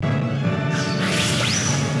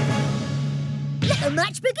the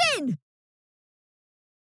match begin!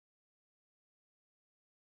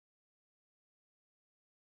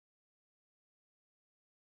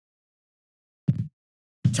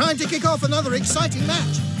 Time to kick off another exciting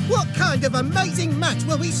match. What kind of amazing match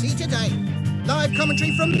will we see today? Live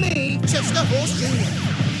commentary from me, Chester Horse Jr.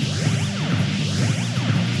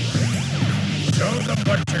 Show them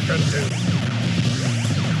what you can do.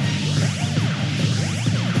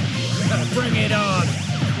 Bring it on.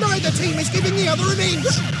 Neither team is giving the other an inch.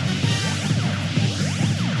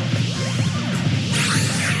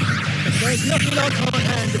 There's nothing I can't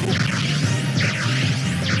handle.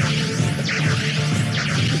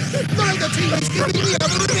 Neither team is giving the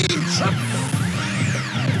other an inch.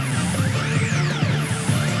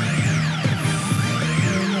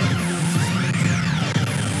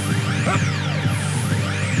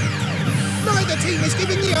 Neither team is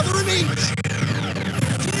giving the other an inch.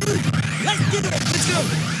 Let's get it. Let's go.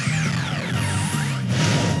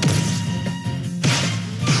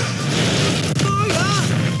 Fire!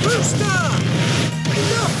 Booster!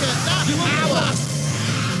 Look at that power!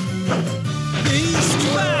 Beast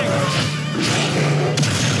Bang!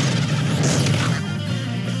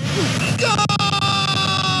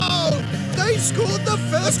 Goal! They scored the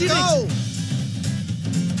first goal!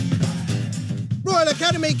 Royal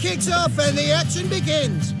Academy kicks off and the action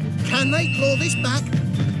begins. Can they claw this back?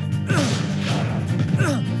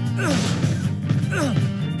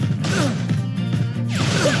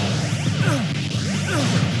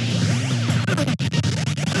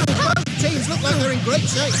 Both teams look like they're in great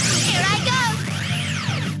shape. Here I go!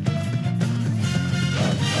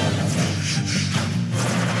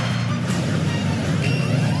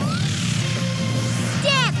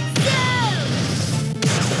 Step two!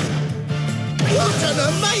 What an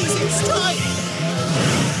amazing strike!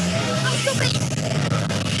 I'll stop it!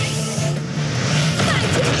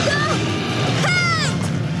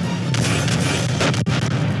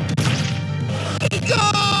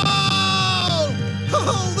 Goal!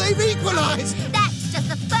 Oh, they've equalised! That's just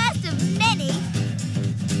the first of many.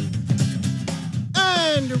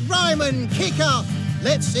 And Raimon kick off.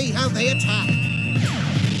 Let's see how they attack.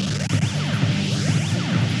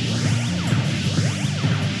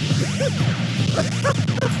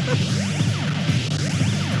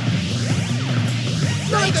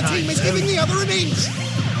 Neither team is giving the other an inch.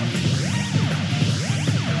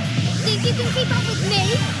 Think you can keep up with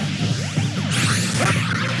me?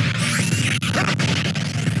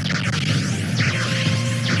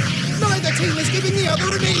 Neither team is giving the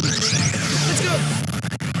other an inch. Let's go.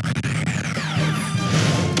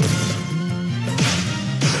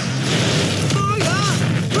 Fire!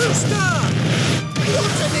 Booster!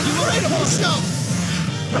 What an incredible shot!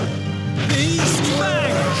 Beast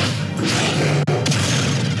Bang!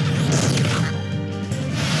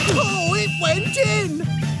 Oh, it went in!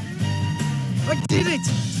 I did it!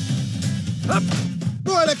 Up.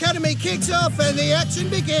 Royal Academy kicks off and the action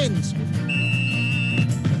begins.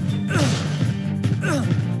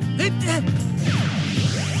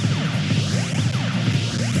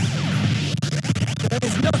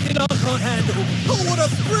 There's nothing I can't handle. Oh, what a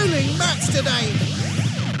thrilling match today!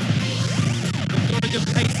 We've got a good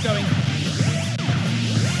pace going.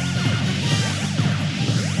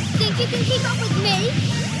 Think you can keep up with me?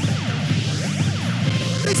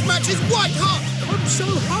 This match is white hot! I'm so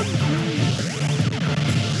hungry!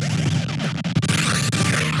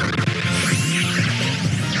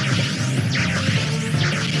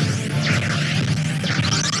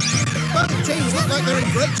 Both teams look like they're in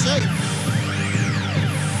great shape.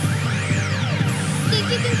 Think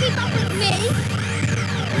you can keep up with me?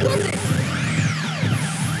 Was it?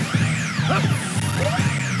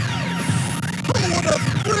 Oh, what a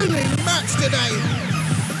thrilling match today!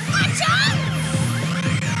 Watch out!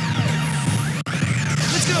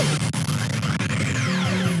 Let's go!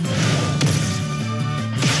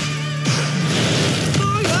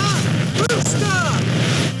 Fire! Booster!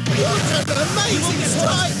 What an amazing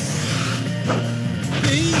strike!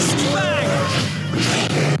 Beast Bang!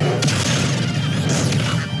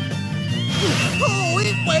 Oh,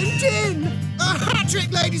 it went in! A hat-trick,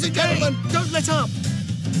 ladies and gentlemen! Hey, don't let up!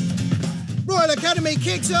 Royal Academy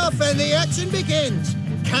kicks off and the action begins.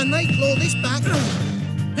 Can they claw this back?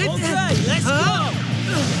 Okay, let's go!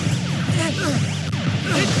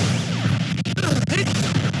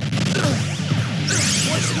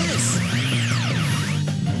 What's this?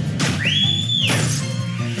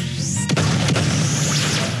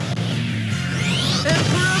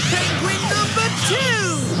 Emperor Penguin number 2!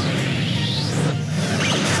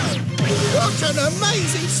 What an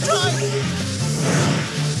amazing strike!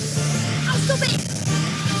 I'll stop it!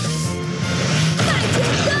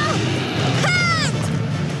 Go! Hand!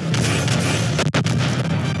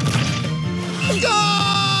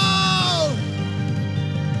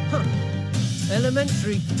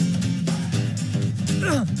 victory.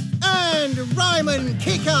 And Raimon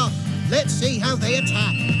kick off. Let's see how they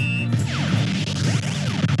attack.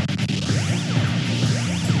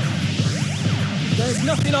 There's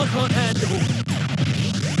nothing I can't handle.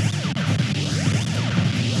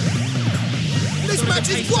 This match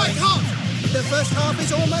is quite hot. The first half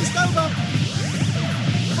is almost over.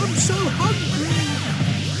 I'm so hungry.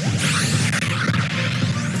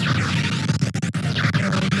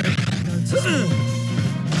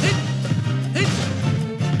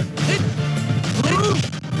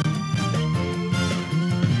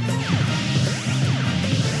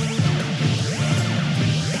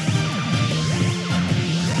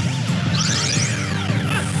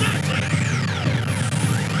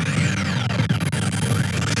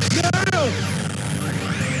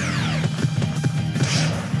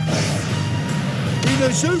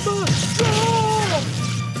 Inazuma, strong!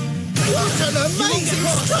 What an amazing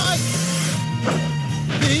strike!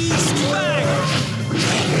 Beast bang!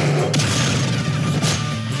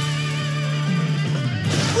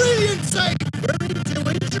 Brilliant save! We're into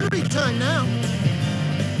injury time now.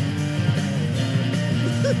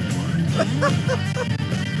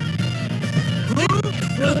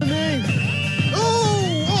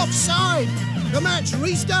 Oh, offside! The match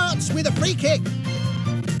restarts with a free kick.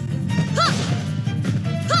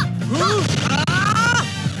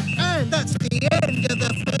 And that's the end of the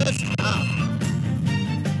first half.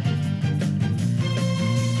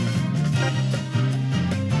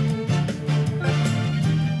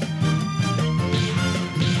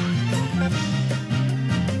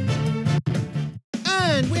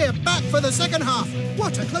 And we're back for the second half.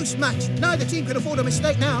 What a close match. Neither team can afford a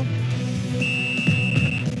mistake now.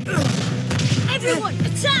 Everyone,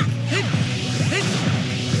 attack!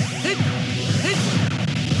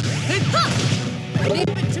 Leave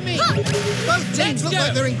it to me. Both teams look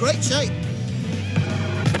like they're in great shape.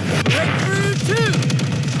 Breakthrough 2.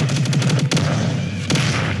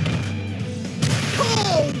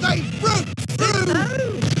 Oh, they broke through!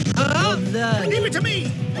 Leave it to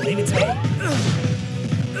me. Leave it to me.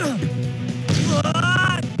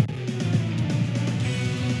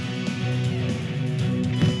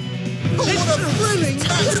 Oh, what a thrilling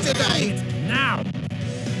match today! Now.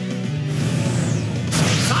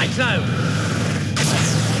 Cyclone.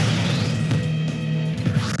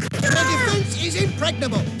 The defense is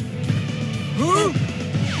impregnable.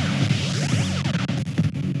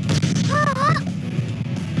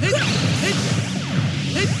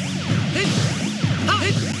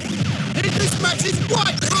 This match is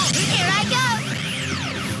quite hot. Here I go!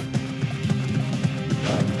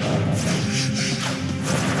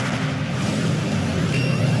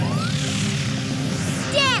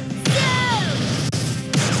 Step 2!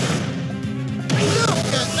 Look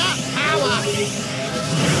at that power.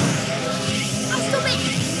 I'll stop it!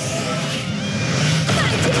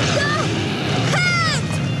 Time to go! Hand!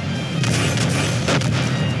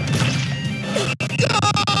 Goal!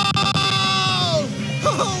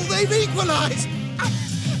 Oh, they've equalised.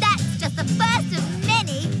 That's just the first of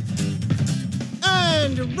many.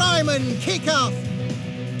 And Raimon kick off.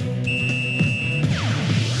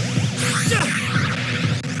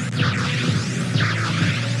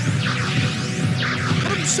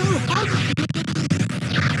 I'm so hungry.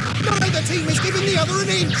 Neither team is giving the other an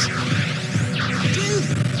inch. Dude,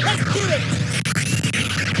 let's do it.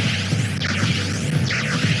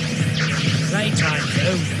 Playtime's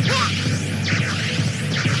over.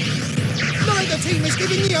 Neither team is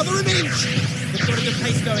giving the other an inch. We've got a good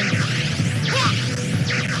pace going.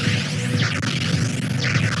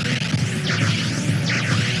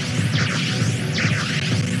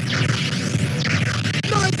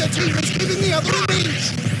 Neither team is giving the other an inch.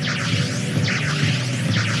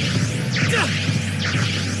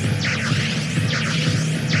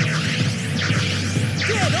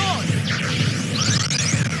 Get on.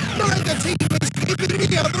 Neither team is giving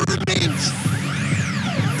the other an inch.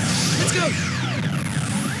 Let's go.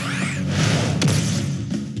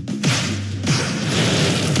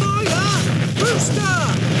 Fire! Booster!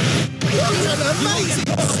 What an amazing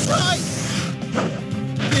strike!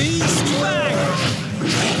 Beast bang!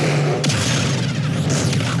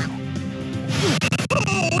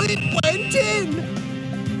 Oh, it went in!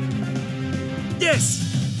 Yes!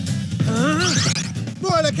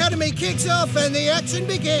 Royal Academy kicks off and the action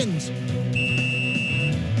begins.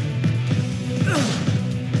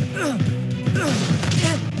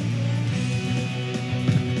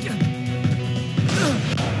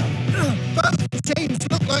 Both teams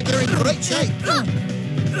look like they're in great shape.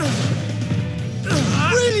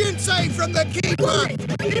 Brilliant save from the keeper.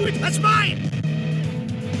 That's mine!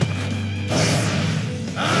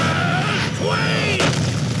 Queen!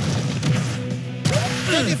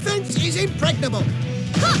 Their defense is impregnable.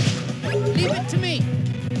 Leave it to me.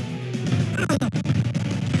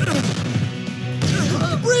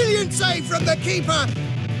 Brilliant save from the keeper.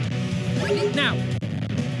 Now.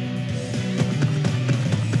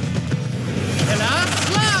 Killer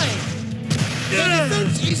slide. Their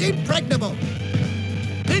defense is impregnable.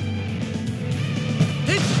 Hit.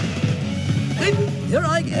 Hit. Hit. Here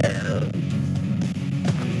I go.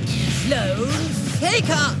 Clone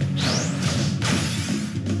Faker.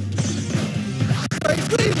 They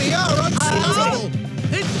really are unstoppable.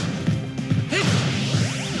 Hit. Hit.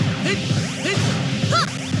 Hit. Hit.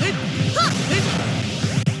 Hit. Hit.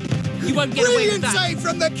 You won't get away with Brilliant that. save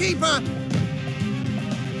from the keeper.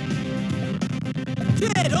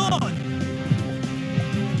 Get on.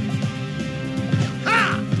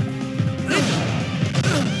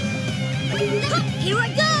 Here I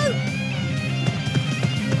go!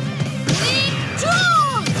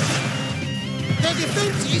 Draw! Their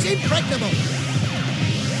defense is impregnable.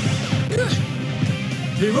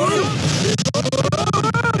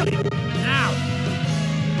 Now.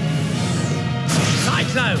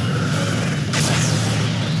 Cyclone.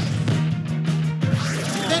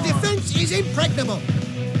 Their defense is impregnable.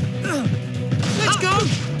 Let's go.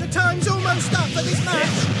 The time's almost up for this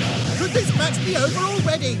match. Could this match be over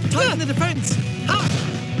already? Tighten the defense. Ha.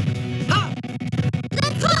 Ha.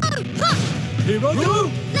 Let's go! Ha! Here I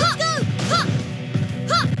go. Let's go! Ha!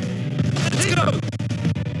 Ha! Let's go.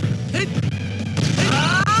 Hit.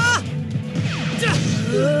 Ah.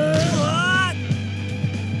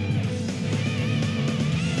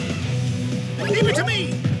 What? Leave it to me.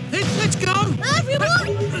 Hit. Let's go. Everyone!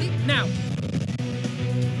 Now.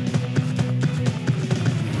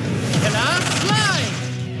 Killer slide.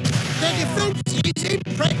 Their defense is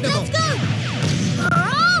impregnable. Let's go! Ha!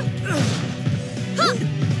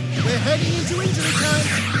 We're heading into injury time.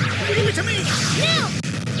 Leave it to me. Now!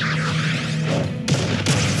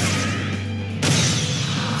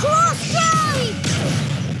 Cross dive!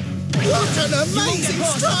 What an amazing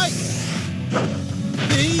strike!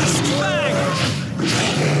 Beast bang.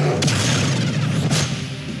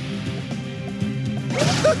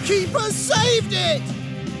 The keeper saved it!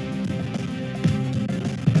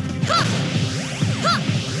 Ha! Ha!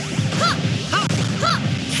 Ha! Ha. Ha!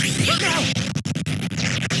 Now.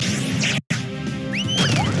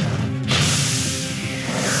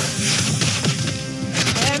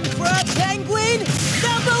 Emperor Penguin #1!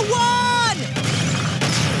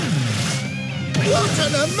 What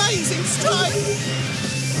an amazing strike!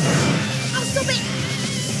 I'll stop it!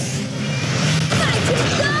 Let it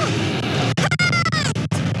go!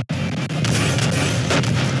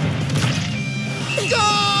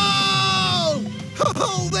 Goal!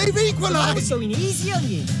 Oh, they've equalised! going easy on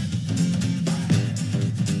you.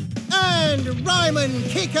 And Raimon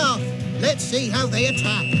kick off. Let's see how they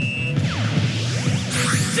attack.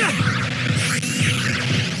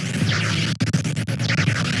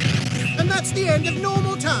 And that's the end of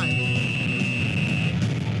normal time.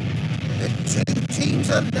 The two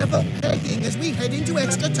teams are level pegging as we head into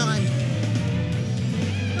extra time.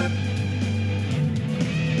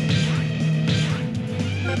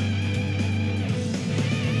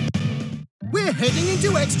 We're heading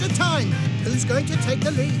into extra time. Who's going to take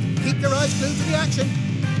the lead? Keep your eyes glued to the action.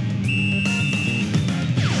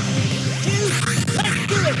 Let's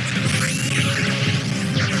do it.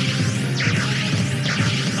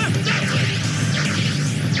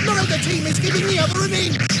 Neither team is giving the other an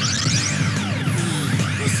inch.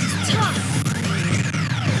 This is tough.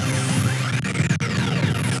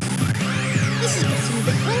 This is getting a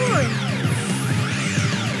bit boring.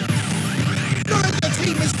 Neither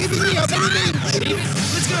team is giving the other an inch.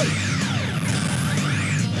 Let's go.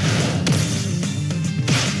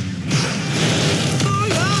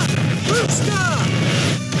 Fire! Rooster!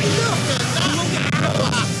 Look at that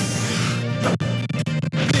power!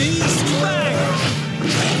 Beast bang!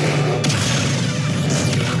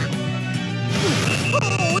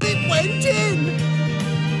 Oh, it went in!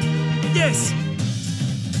 Yes!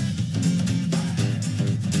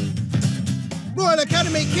 Royal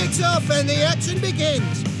Academy kicks off and the action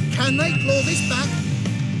begins. Can they claw this back?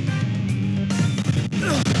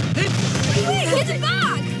 Hit! Hit it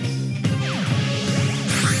back!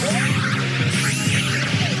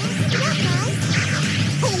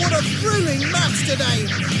 Oh, what a thrilling match today!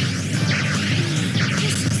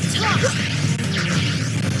 This is tough.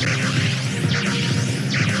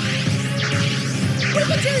 We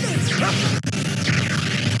can do this!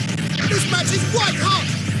 This match is white hot!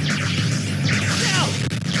 Now!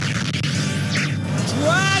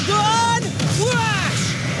 Dragon Flash!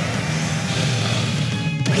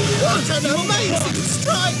 What an amazing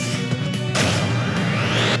strike!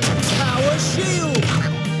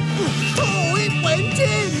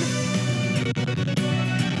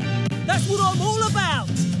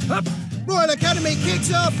 Up. Royal Academy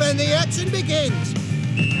kicks off and the action begins.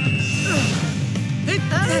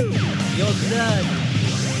 You're done.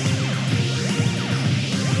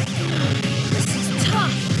 This is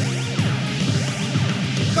tough.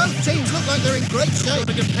 Both teams look like they're in great shape. Got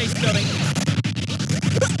a good pace going.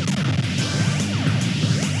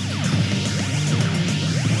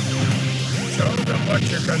 Show them what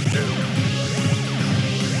you can do.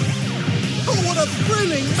 Oh, what a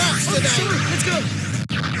thrilling match today! Let's go.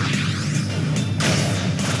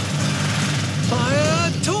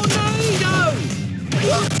 Fire tornado!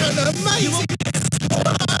 What an amazing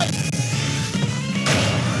strike!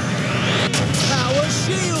 Power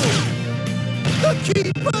shield! The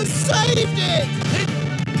keeper saved it!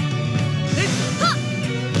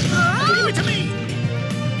 Give it to me!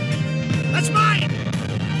 That's mine!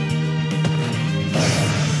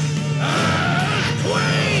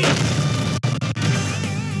 Queen!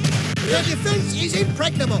 The defense is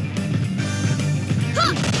impregnable.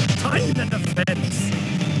 Tighten the defense!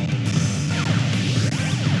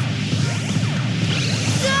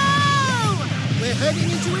 No! We're heading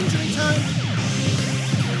into injury time.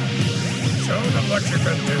 Show them what you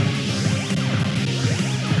can do.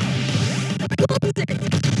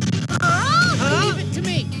 Leave it to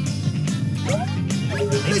me.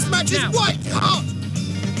 This match is white hot.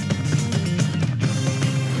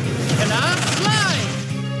 Can I fly?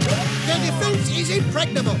 The defense is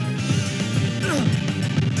impregnable.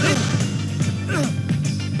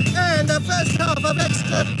 And the first half of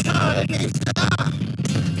extra time is up.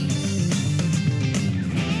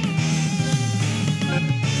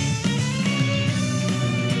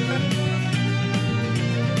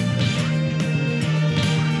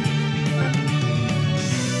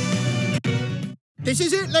 This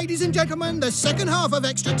is it, ladies and gentlemen, the second half of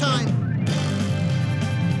extra time.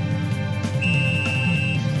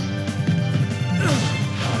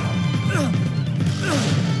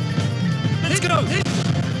 Let's go.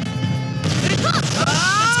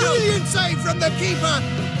 Brilliant save from the keeper.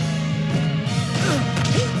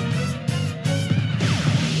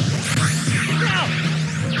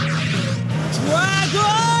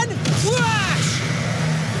 Dragon Flash!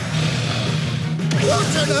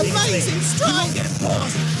 What an amazing strike!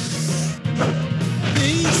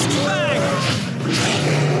 Beast Dragon!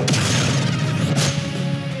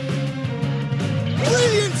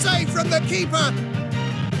 Brilliant save from the keeper.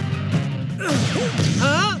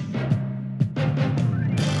 Huh?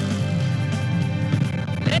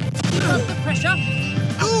 Let's keep up the pressure.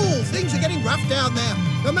 Oh, things are getting rough down there.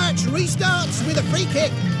 The match restarts with a free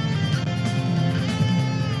kick.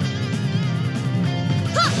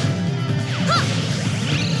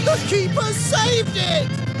 The keeper saved it!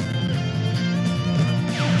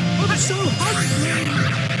 Oh, that's so hungry!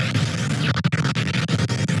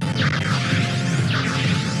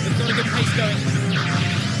 We've got a good pace going.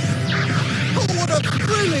 Oh, what a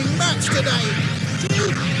thrilling match today!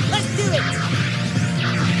 Let's do it.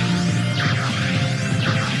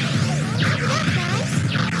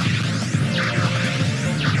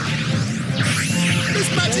 This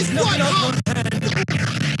match is quite hot!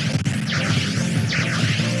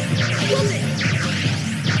 Hold it.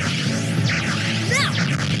 Now.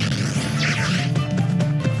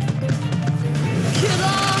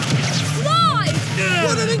 Killer fly.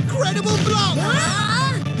 What an incredible block!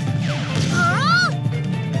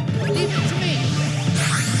 Leave it to me.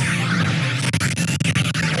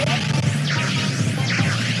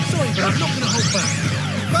 Sorry, but I'm not going to hold back.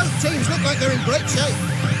 Both teams look like they're in great shape.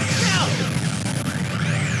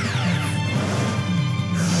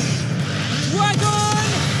 Dragon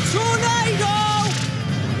Tornado!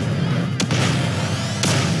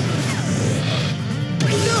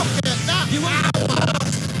 Look at that! You are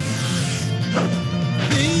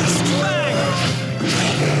Beast Dragon!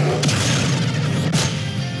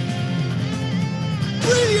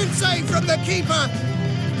 Brilliant save from the keeper!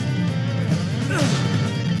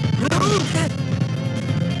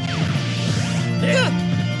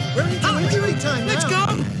 We're into injury time now. Let's go!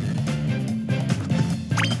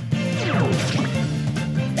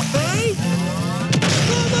 Hey!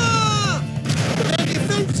 Mama! Their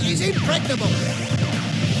defense is impregnable.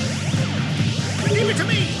 Leave it to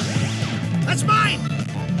me! That's mine!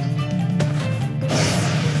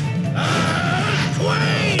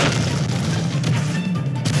 Queen!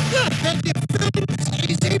 Their defense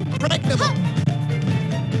is impregnable.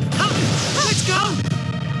 Let's go!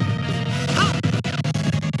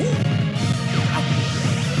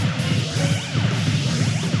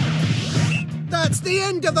 That's the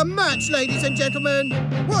end of the match, ladies and gentlemen.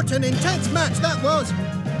 What an intense match that was.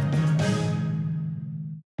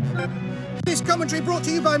 This commentary brought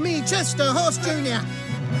to you by me, Chester Horse Jr.